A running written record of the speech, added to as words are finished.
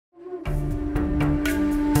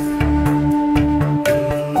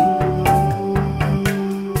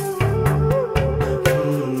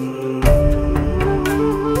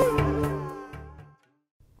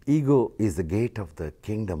is the gate of the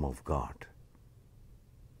kingdom of God.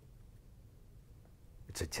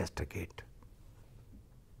 It's just a gate.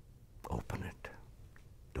 Open it.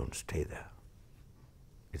 Don't stay there.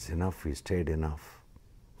 It's enough, we stayed enough.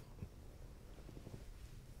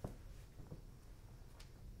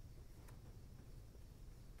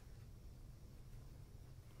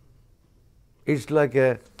 It's like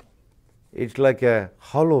a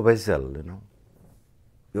hollow vessel, you know.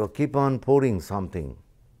 You keep on pouring something,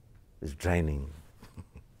 it's draining.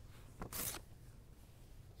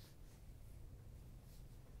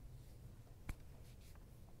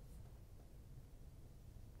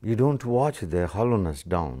 You don't watch the hollowness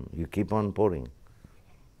down, you keep on pouring.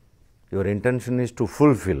 Your intention is to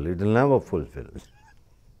fulfill, it will never fulfill.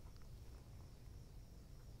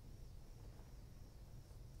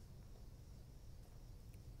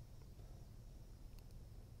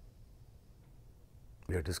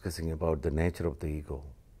 We are discussing about the nature of the ego.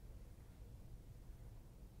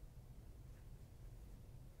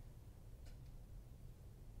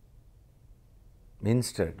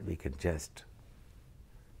 Instead, we can just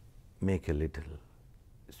make a little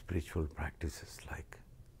spiritual practices like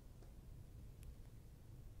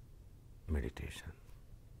meditation,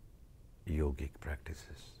 yogic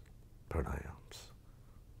practices, pranayams,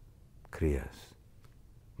 kriyas,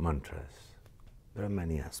 mantras. There are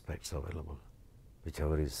many aspects available,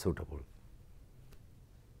 whichever is suitable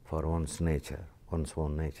for one's nature, one's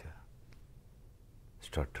own nature.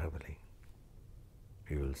 Start traveling.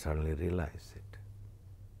 You will suddenly realize it.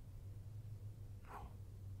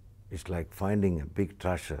 It's like finding a big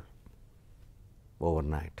treasure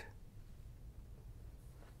overnight.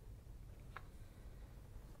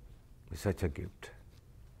 It's such a gift.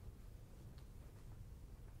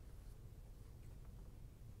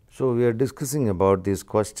 So we are discussing about this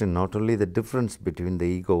question, not only the difference between the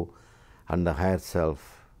ego and the higher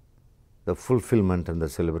self, the fulfillment and the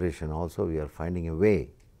celebration, also we are finding a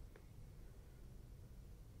way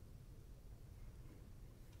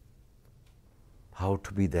how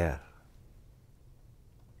to be there,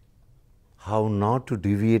 how not to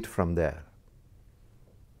deviate from there.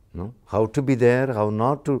 No? How to be there, how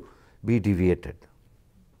not to be deviated.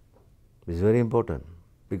 It's very important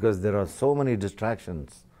because there are so many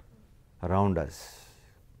distractions around us,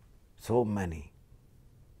 so many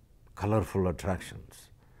colorful attractions.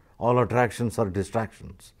 All attractions are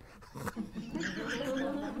distractions.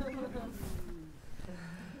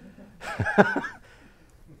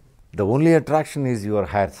 The only attraction is your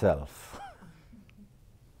higher self.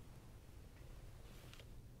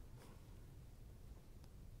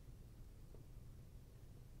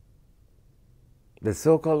 The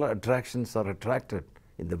so-called attractions are attracted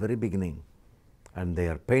in the very beginning and they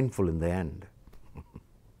are painful in the end.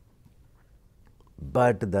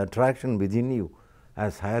 But the attraction within you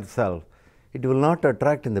as higher self, it will not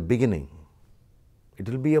attract in the beginning. It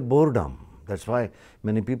will be a boredom. That's why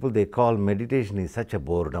many people, they call meditation is such a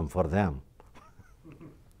boredom for them.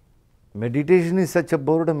 Meditation is such a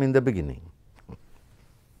boredom in the beginning.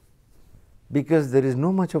 Because there is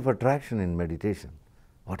no much of attraction in meditation.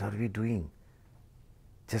 What are we doing?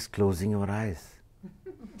 Just closing our eyes.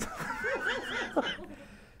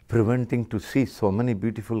 Preventing to see so many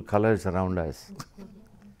beautiful colors around us.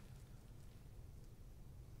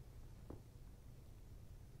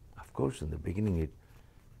 Of course, in the beginning,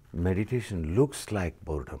 meditation looks like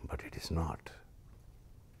boredom, but it is not.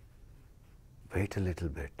 Wait a little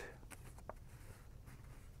bit.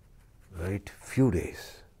 Wait few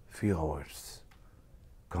days, few hours.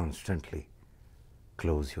 Constantly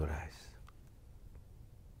close your eyes.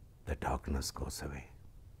 The darkness goes away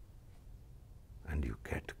and you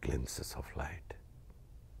get glimpses of light.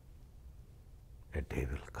 A day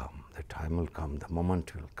will come, the time will come, the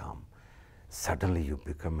moment will come. Suddenly you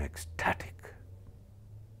become ecstatic.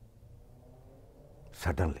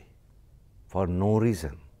 Suddenly, for no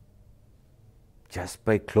reason. Just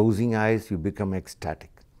by closing eyes, you become ecstatic.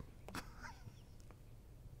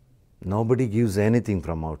 Nobody gives anything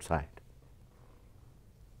from outside.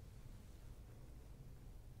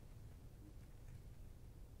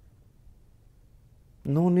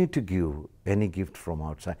 No need to give any gift from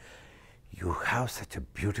outside. You have such a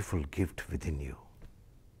beautiful gift within you.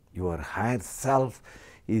 Your higher self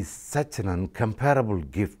is such an incomparable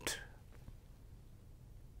gift.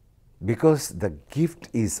 Because the gift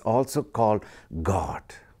is also called God.